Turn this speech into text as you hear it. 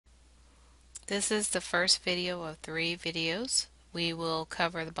This is the first video of 3 videos. We will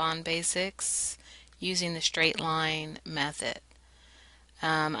cover the bond basics using the straight line method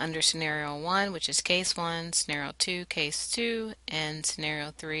under scenario 1, which is case 1, scenario 2, case 2, and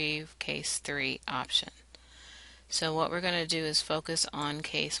scenario 3, case 3 option. So what we're going to do is focus on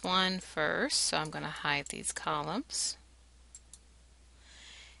case 1 first. So I'm going to hide these columns.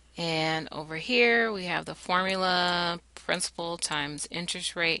 And over here we have the formula: principal times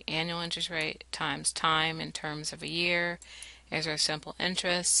interest rate, annual interest rate, times time in terms of a year is our simple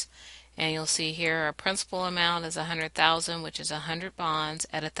interest. And you'll see here our principal amount is $100,000, which is 100 bonds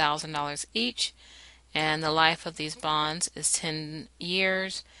at $1,000 each. And the life of these bonds is 10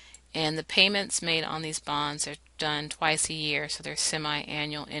 years. And the payments made on these bonds are done twice a year, so they're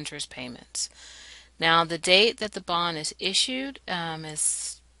semi-annual interest payments. Now the date that the bond is issued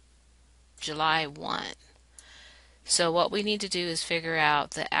is July 1. So what we need to do is figure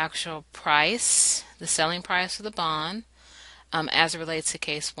out the actual price, the selling price of the bond as it relates to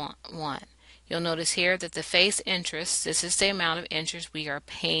case 1. You'll notice here that the face interest, this is the amount of interest we are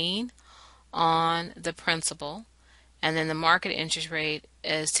paying on the principal, and then the market interest rate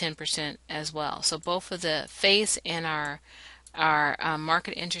is 10% as well. So both of the face and our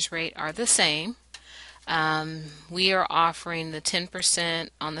market interest rate are the same. We are offering the 10%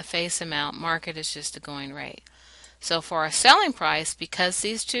 on the face amount. Market is just the going rate. So for our selling price, because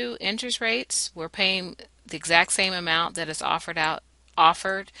these two interest rates, we're paying the exact same amount that is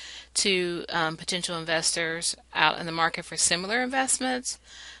offered to potential investors out in the market for similar investments.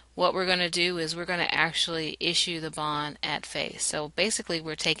 What we're going to do is we're going to actually issue the bond at face. So basically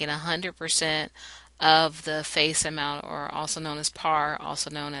we're taking 100% of the face amount, or also known as par,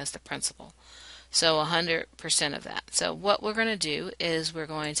 also known as the principal. So 100% of that. So what we're going to do is we're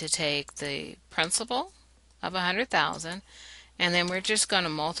going to take the principal of 100,000, and then we're just going to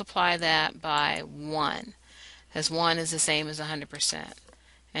multiply that by 1, as 1 is the same as 100%.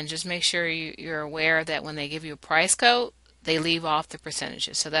 And just make sure you're aware that when they give you a price code, they leave off the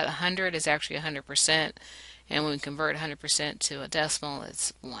percentages. So that 100 is actually 100%, and when we convert 100% to a decimal,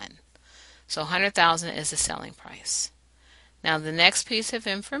 it's 1. So 100,000 is the selling price. Now the next piece of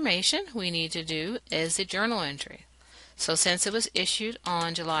information we need to do is the journal entry. So since it was issued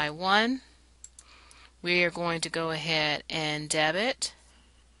on July 1, we are going to go ahead and debit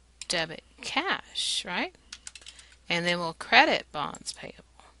cash, right? And then we'll credit bonds payable,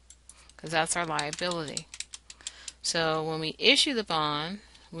 because that's our liability. So when we issue the bond,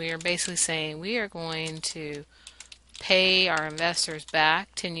 we are basically saying we are going to pay our investors back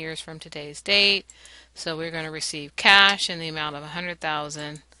 10 years from today's date. So we're going to receive cash in the amount of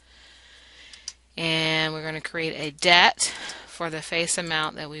 100,000, and we're going to create a debt for the face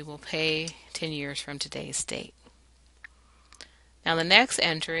amount that we will pay 10 years from today's date. Now the next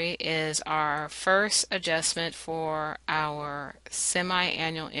entry is our first adjustment for our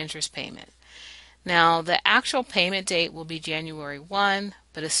semi-annual interest payment. Now the actual payment date will be January 1,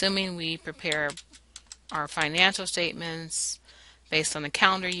 but assuming we prepare our financial statements based on the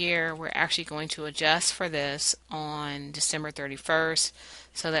calendar year, we're actually going to adjust for this on December 31st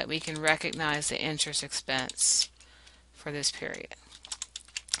so that we can recognize the interest expense for this period.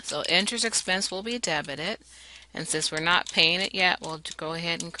 So interest expense will be debited, and since we're not paying it yet, we'll go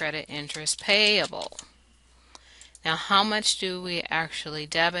ahead and credit interest payable. Now how much do we actually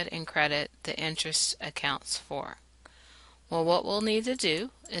debit and credit the interest accounts for? Well, what we'll need to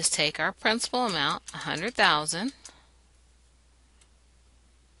do is take our principal amount, 100,000,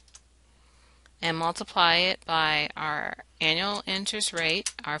 and multiply it by our annual interest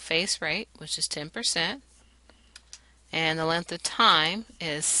rate, our face rate, which is 10%, and the length of time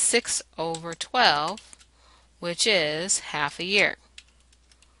is 6/12, which is half a year.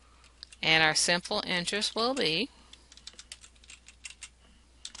 And our simple interest will be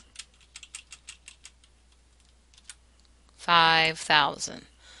 $5,000.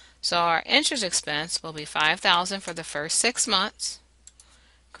 So our interest expense will be $5,000 for the first 6 months.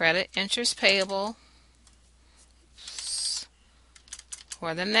 Credit interest payable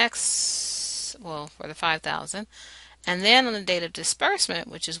for the next, for the $5,000. And then on the date of disbursement,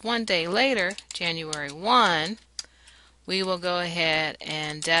 which is 1 day later, January 1, we will go ahead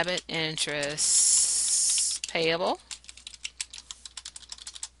and debit interest payable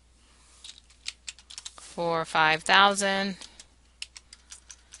for $5,000,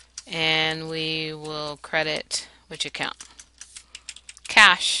 and we will credit which account?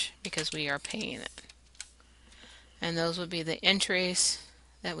 Cash, because we are paying it. And those would be the entries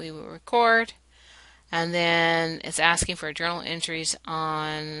that we will record. And then it's asking for journal entries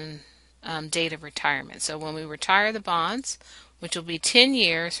on date of retirement. So when we retire the bonds, which will be 10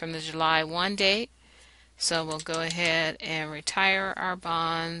 years from the July 1 date. So we'll go ahead and retire our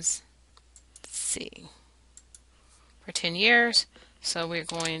bonds. Let's see, for 10 years. So we're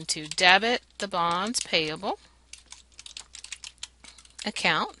going to debit the bonds payable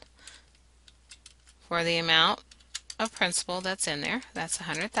account for the amount of principal that's in there. That's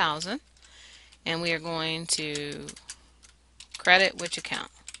 $100,000. And we are going to credit which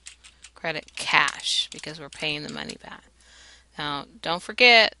account? Credit cash, because we're paying the money back. Now, don't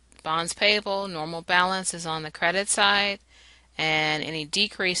forget, bonds payable, normal balance is on the credit side, and any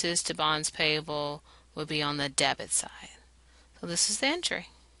decreases to bonds payable will be on the debit side. So this is the entry.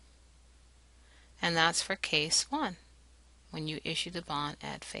 And that's for case 1, when you issue the bond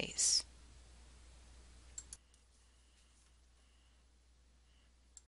at face.